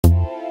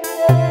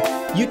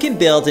You can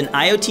build an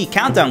IoT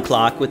countdown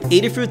clock with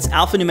Adafruit's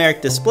alphanumeric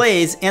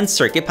displays and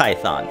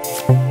CircuitPython.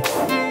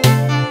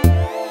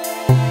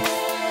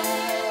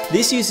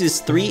 This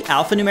uses 3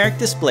 alphanumeric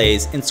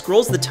displays and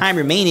scrolls the time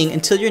remaining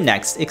until your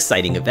next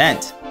exciting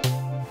event.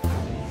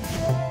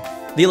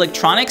 The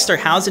electronics are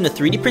housed in a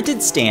 3D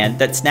printed stand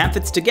that snap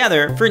fits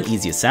together for an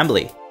easy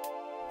assembly.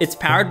 It's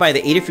powered by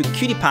the Adafruit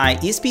QT Py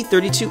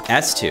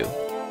ESP32S2.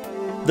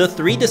 The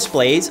 3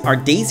 displays are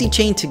daisy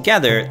chained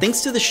together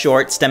thanks to the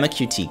short Stemma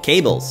QT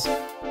cables.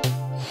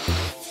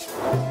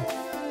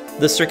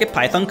 The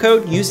CircuitPython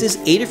code uses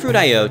Adafruit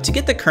I/O to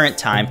get the current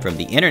time from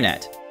the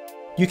internet.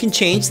 You can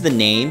change the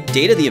name,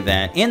 date of the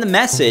event, and the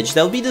message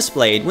that will be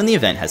displayed when the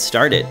event has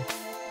started.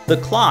 The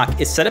clock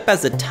is set up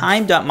as a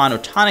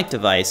time.monotonic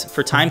device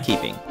for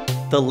timekeeping.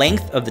 The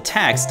length of the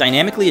text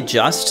dynamically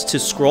adjusts to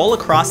scroll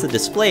across the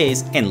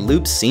displays and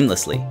loops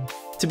seamlessly.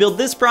 To build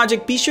this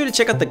project, be sure to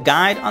check out the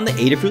guide on the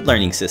Adafruit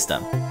Learning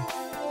System.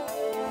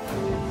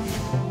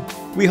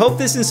 We hope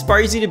this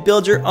inspires you to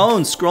build your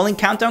own scrolling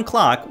countdown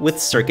clock with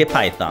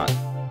CircuitPython.